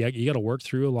them. And so you got to work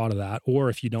through a lot of that. Or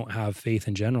if you don't have faith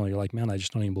in general, you're like, man, I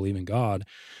just don't even believe in God.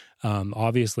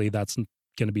 Obviously, that's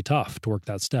going to be tough to work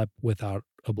that step without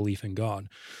a belief in God.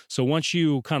 So once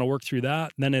you kind of work through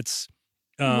that, then it's...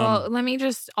 well, let me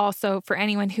just also, for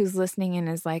anyone who's listening and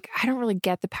is like, I don't really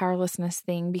get the powerlessness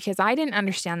thing, because I didn't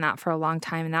understand that for a long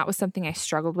time. And that was something I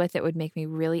struggled with. It would make me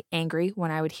really angry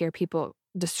when I would hear people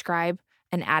describe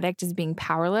an addict as being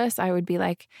powerless. I would be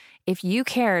like, if you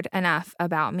cared enough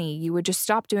about me, you would just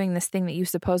stop doing this thing that you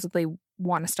supposedly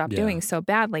want to stop doing so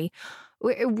badly.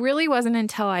 It really wasn't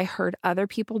until I heard other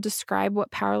people describe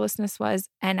what powerlessness was,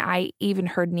 and I even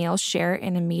heard Neil share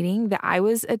in a meeting that I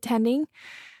was attending.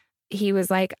 He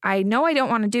was like, I know I don't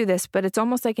want to do this, but it's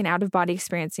almost like an out-of-body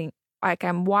experiencing. Like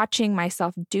I'm watching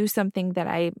myself do something that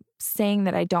I'm saying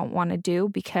that I don't want to do,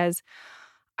 because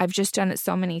I've just done it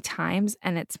so many times,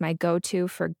 and it's my go-to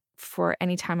for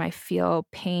any time I feel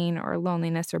pain or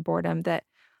loneliness or boredom, that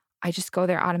I just go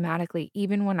there automatically.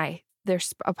 Even when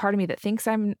there's a part of me that thinks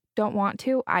I don't want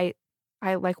to, I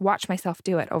like watch myself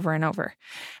do it over and over.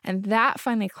 And that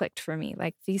finally clicked for me.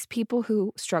 Like these people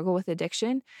who struggle with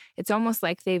addiction, it's almost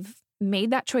like they've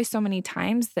made that choice so many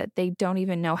times that they don't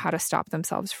even know how to stop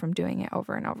themselves from doing it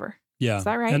over and over. Yeah. Is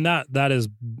that right? And that is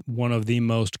one of the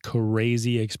most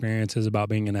crazy experiences about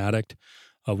being an addict,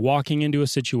 of walking into a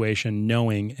situation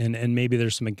knowing, and maybe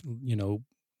there's some,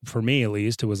 for me at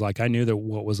least, it was like I knew that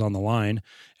what was on the line.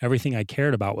 Everything I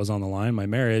cared about was on the line: my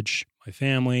marriage, my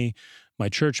family, my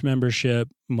church membership,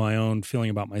 my own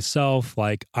feeling about myself.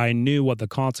 Like I knew what the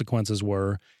consequences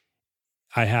were.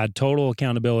 I had total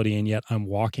accountability, and yet I'm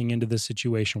walking into this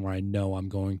situation where I know I'm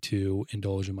going to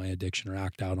indulge in my addiction or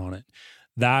act out on it.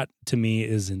 That to me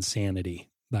is insanity.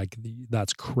 Like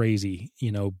that's crazy,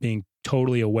 being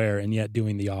totally aware and yet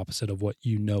doing the opposite of what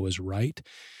you know is right.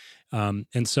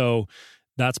 And so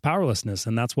that's powerlessness,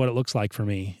 and that's what it looks like for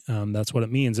me. That's what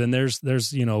it means. And there's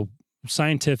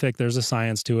scientific. There's a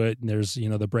science to it. And there's,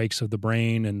 the brakes of the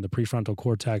brain, and the prefrontal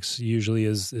cortex usually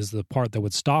is the part that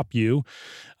would stop you.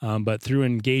 But through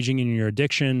engaging in your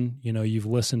addiction, you've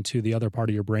listened to the other part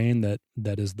of your brain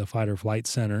that is the fight or flight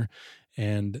center.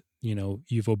 And,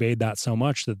 you've obeyed that so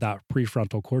much that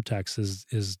prefrontal cortex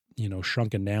is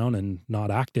shrunken down and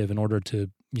not active in order to,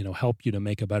 help you to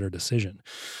make a better decision.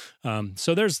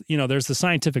 So there's the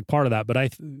scientific part of that.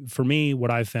 But for me, what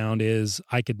I've found is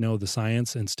I could know the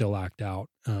science and still act out.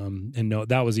 And no,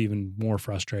 that was even more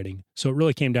frustrating. So it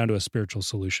really came down to a spiritual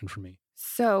solution for me.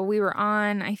 So we were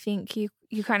on, I think you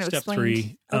kind of step explained.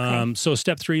 3. Okay. So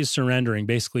step 3 is surrendering.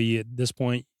 Basically, at this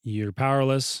point, you're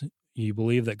powerless. You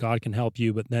believe that God can help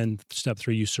you, but then step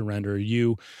 3, you surrender.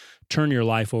 You turn your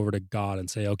life over to God and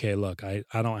say, okay, look, I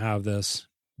don't have this.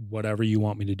 Whatever you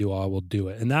want me to do, I will do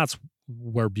it. And that's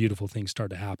where beautiful things start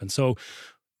to happen. So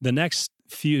the next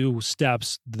few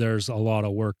steps, there's a lot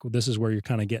of work. This is where you're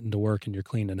kind of getting to work and you're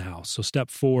cleaning house. So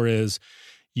step 4 is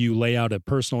you lay out a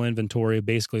personal inventory,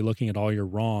 basically looking at all your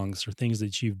wrongs or things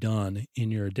that you've done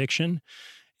in your addiction,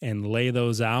 and lay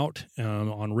those out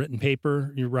on written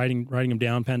paper. You're writing them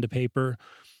down, pen to paper,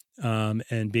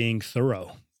 and being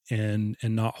thorough and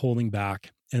not holding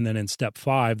back. And then in step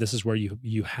 5, this is where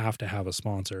you have to have a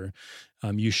sponsor.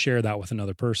 You share that with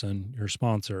another person, your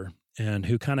sponsor, and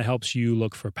who kind of helps you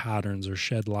look for patterns or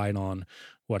shed light on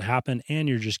what happened. And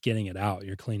you're just getting it out.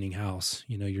 You're cleaning house.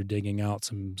 You're digging out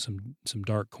some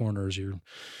dark corners. You're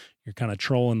kind of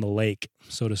trolling the lake,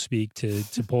 so to speak, to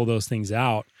pull those things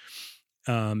out.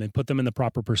 And put them in the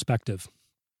proper perspective.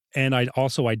 And I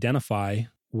also identify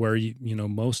where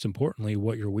most importantly,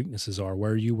 what your weaknesses are,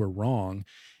 where you were wrong,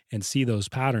 and see those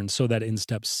patterns, so that in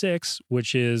step 6,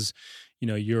 which is,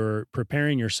 you're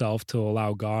preparing yourself to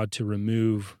allow God to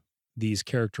remove these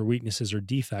character weaknesses or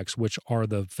defects, which are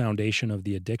the foundation of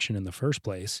the addiction in the first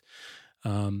place.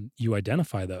 You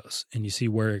identify those and you see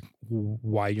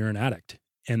why you're an addict.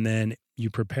 And then you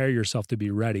prepare yourself to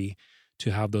be ready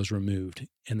to have those removed.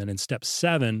 And then in step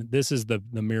 7, this is the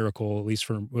miracle, at least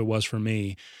it was for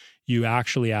me. You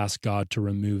actually ask God to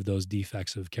remove those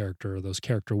defects of character, or those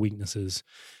character weaknesses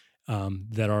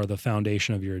that are the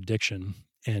foundation of your addiction.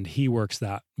 And he works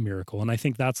that miracle. And I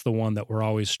think that's the one that we're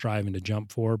always striving to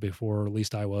jump for. Before, at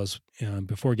least I was,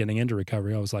 before getting into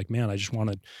recovery, I was like, man, I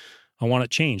want it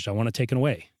changed. I want it taken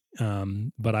away.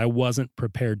 But I wasn't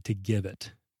prepared to give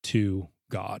it to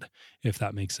God, if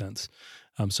that makes sense.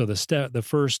 So the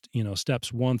first,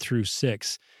 steps 1 through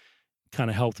 6 kind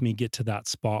of helped me get to that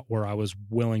spot where I was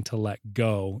willing to let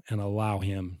go and allow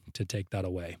him to take that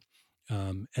away.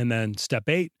 And then step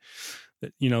 8,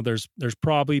 there's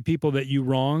probably people that you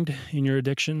wronged in your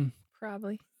addiction.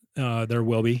 Probably. There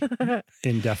will be,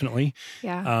 indefinitely.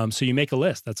 Yeah. So you make a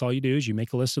list. That's all you do is you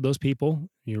make a list of those people.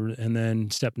 And then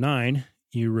step 9,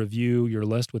 you review your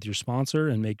list with your sponsor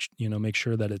and make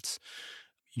sure that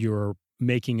you're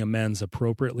making amends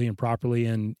appropriately and properly.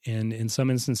 And in some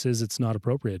instances, it's not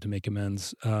appropriate to make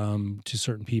amends to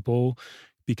certain people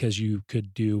because you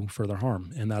could do further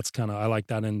harm. And that's I like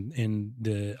that in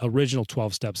the original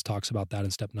 12 steps talks about that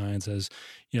in step 9, says,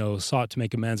 sought to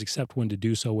make amends except when to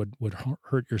do so would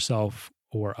hurt yourself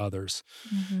or others.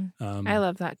 Mm-hmm. I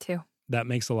love that too. That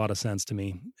makes a lot of sense to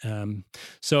me.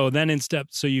 So then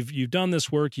so you've done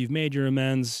this work, you've made your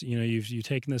amends, you've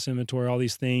taken this inventory, all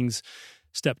these things.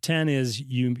 Step 10 is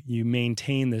you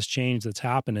maintain this change that's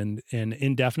happened and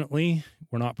indefinitely.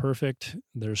 We're not perfect.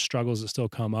 There's struggles that still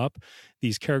come up.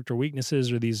 These character weaknesses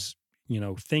or these,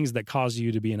 things that cause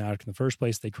you to be an addict in the first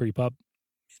place, they creep up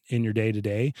in your day to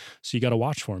day. So you got to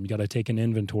watch for them. You got to take an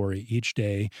inventory each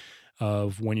day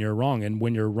of when you're wrong. And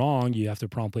when you're wrong, you have to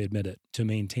promptly admit it to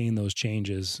maintain those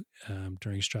changes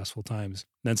during stressful times.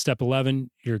 Then step 11,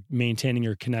 you're maintaining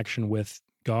your connection with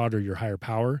God or your higher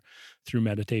power through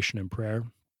meditation and prayer.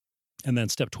 And then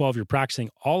step 12, you're practicing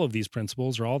all of these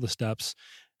principles or all the steps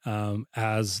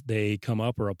as they come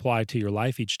up or apply to your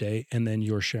life each day. And then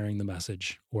you're sharing the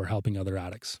message or helping other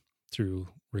addicts through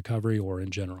recovery or in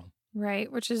general.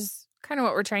 Right, which is kind of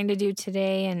what we're trying to do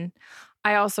today. And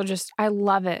I also I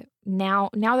love it. Now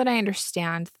that I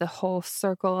understand the whole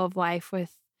circle of life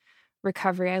with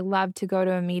recovery, I love to go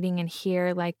to a meeting and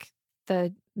hear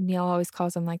Neil always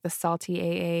calls them like the salty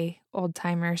AA old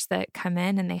timers that come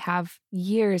in and they have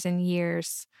years and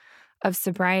years of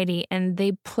sobriety, and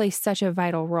they play such a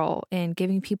vital role in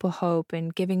giving people hope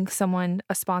and giving someone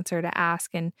a sponsor to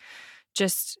ask. And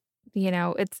just,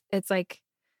 it's like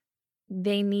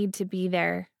they need to be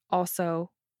there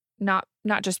also, not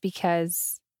just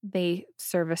because they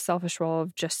serve a selfish role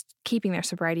of just keeping their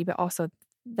sobriety, but also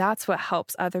that's what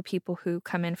helps other people who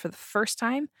come in for the first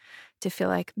time to feel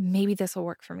like maybe this will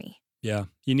work for me. Yeah.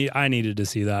 I needed to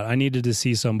see that. I needed to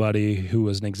see somebody who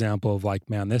was an example of like,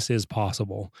 man, this is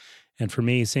possible. And for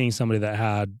me, seeing somebody that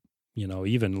had,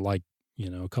 even like,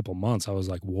 a couple months, I was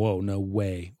like, whoa, no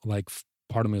way. Like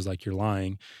part of me was like, you're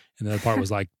lying. And the other part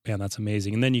was like, man, that's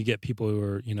amazing. And then you get people who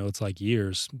are, it's like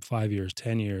years, 5 years,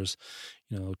 10 years,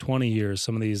 20 years.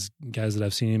 Some of these guys that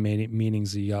I've seen in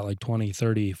meetings, you got like 20,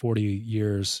 30, 40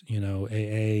 years,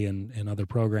 AA and other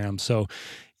programs. So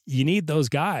you need those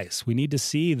guys. We need to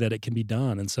see that it can be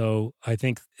done. And so I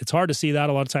think it's hard to see that.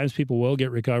 A lot of times people will get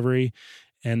recovery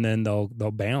and then they'll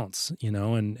bounce,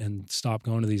 and stop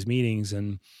going to these meetings.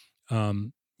 And,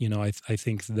 I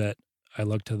think that I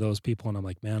look to those people and I'm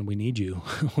like, man, we need you.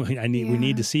 We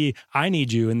need to see, I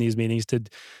need you in these meetings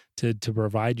to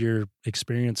provide your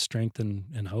experience, strength,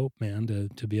 and hope, man,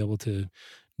 to be able to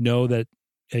know that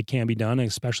it can be done,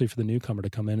 especially for the newcomer to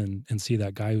come in and see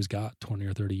that guy who's got 20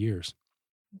 or 30 years.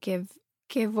 Give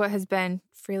what has been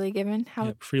freely given.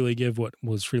 Freely give what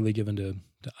was freely given to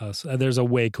us. There's a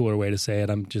way cooler way to say it.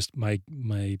 I'm just my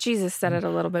Jesus said it a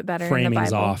little bit better. Framing's in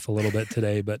the Bible. Off a little bit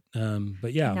today, but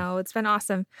yeah. No, it's been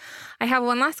awesome. I have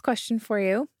one last question for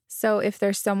you. So if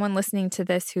there's someone listening to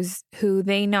this who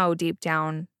they know deep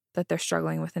down that they're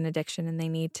struggling with an addiction and they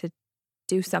need to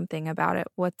do something about it,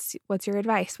 what's your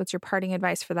advice? What's your parting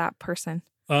advice for that person?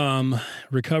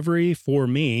 Recovery for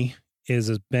me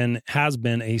has been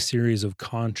a series of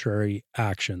contrary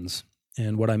actions.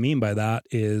 And what I mean by that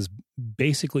is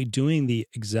basically doing the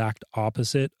exact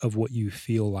opposite of what you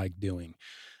feel like doing.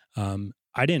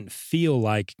 I didn't feel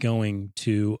like going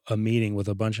to a meeting with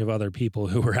a bunch of other people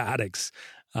who were addicts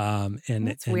and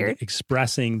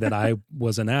expressing that I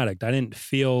was an addict. I didn't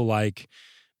feel like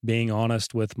being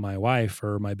honest with my wife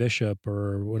or my bishop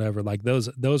or whatever. Like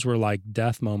those were like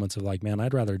death moments of like, man,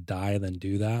 I'd rather die than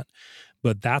do that.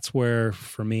 But that's where,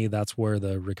 for me, that's where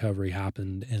the recovery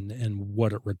happened. And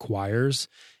what it requires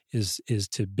is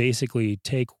to basically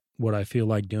take what I feel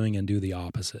like doing and do the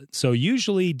opposite. So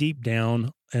usually deep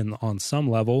down and on some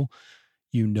level,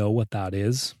 what that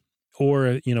is.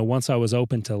 Or, once I was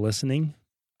open to listening,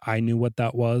 I knew what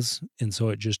that was. And so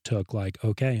it just took like,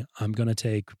 okay, I'm going to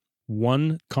take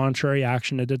one contrary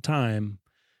action at a time.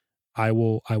 I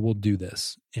will do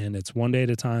this. And it's one day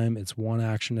at a time. It's one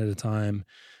action at a time.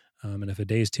 And if a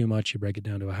day is too much, you break it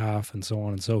down to a half and so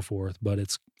on and so forth. But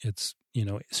it's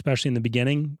especially in the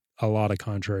beginning, a lot of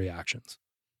contrary actions.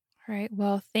 All right.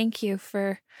 Well, thank you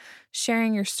for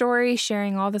sharing your story,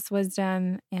 sharing all this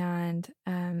wisdom. And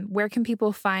where can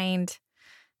people find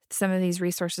some of these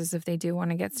resources if they do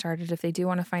want to get started, if they do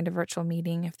want to find a virtual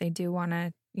meeting, if they do want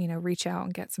to, reach out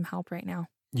and get some help right now?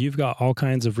 You've got all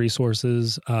kinds of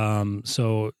resources.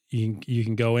 So you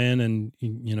can go in and,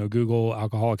 Google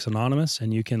Alcoholics Anonymous,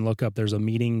 and you can look up, there's a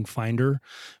meeting finder.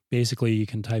 Basically, you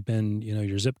can type in,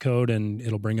 your zip code and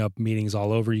it'll bring up meetings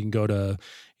all over. You can go to,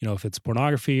 if it's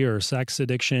pornography or sex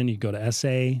addiction, you go to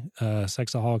SA,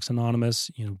 Sexaholics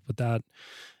Anonymous, put that.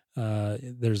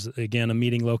 There's, again, a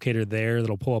meeting locator there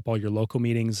that'll pull up all your local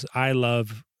meetings. I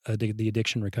love the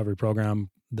addiction recovery program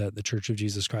that the Church of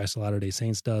Jesus Christ of Latter-day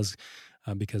Saints does.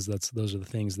 Because those are the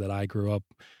things that I grew up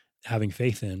having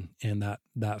faith in, and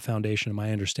that foundation of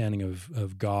my understanding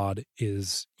of God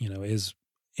is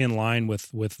in line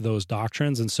with those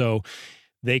doctrines, and so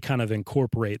they kind of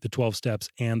incorporate the 12 steps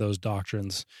and those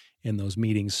doctrines in those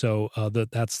meetings. So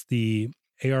that's the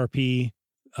ARP.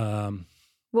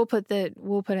 We'll put it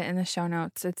in the show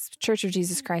notes. It's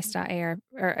churchofjesuschrist.ar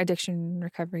or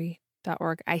addictionrecovery.org,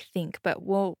 I think, but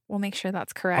we'll make sure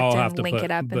that's correct and link it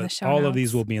up in the show notes. All of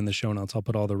these will be in the show notes. I'll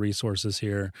put all the resources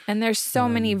here. And there's so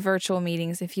many virtual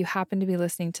meetings. If you happen to be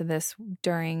listening to this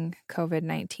during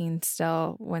COVID-19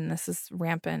 still, when this is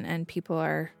rampant and people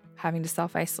are having to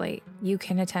self-isolate, you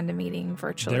can attend a meeting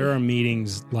virtually. There are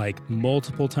meetings like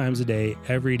multiple times a day,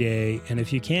 every day. And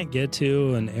if you can't get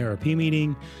to an ARP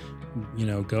meeting,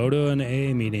 go to an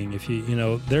AA meeting. If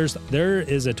there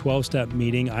is a 12-step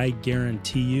meeting, I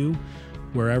guarantee you,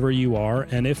 wherever you are.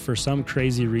 And if for some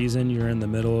crazy reason you're in the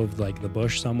middle of like the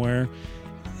bush somewhere,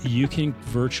 you can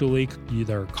virtually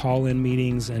either call in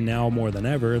meetings. And now more than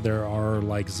ever, there are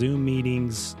like Zoom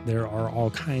meetings. There are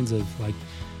all kinds of like,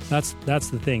 that's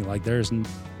the thing. Like there's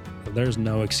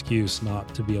no excuse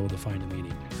not to be able to find a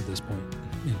meeting at this point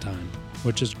in time,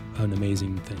 which is an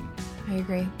amazing thing. I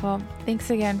agree. Well, thanks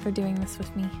again for doing this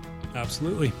with me.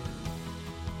 Absolutely.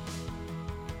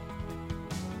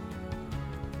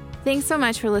 Thanks so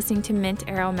much for listening to Mint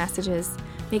Arrow Messages.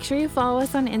 Make sure you follow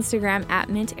us on Instagram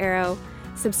 @Mint Arrow,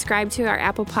 subscribe to our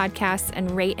Apple Podcasts,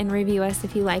 and rate and review us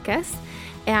if you like us.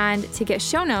 And to get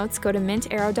show notes, go to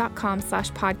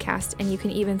mintarrow.com/podcast, and you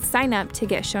can even sign up to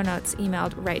get show notes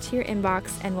emailed right to your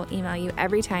inbox, and we'll email you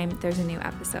every time there's a new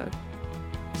episode.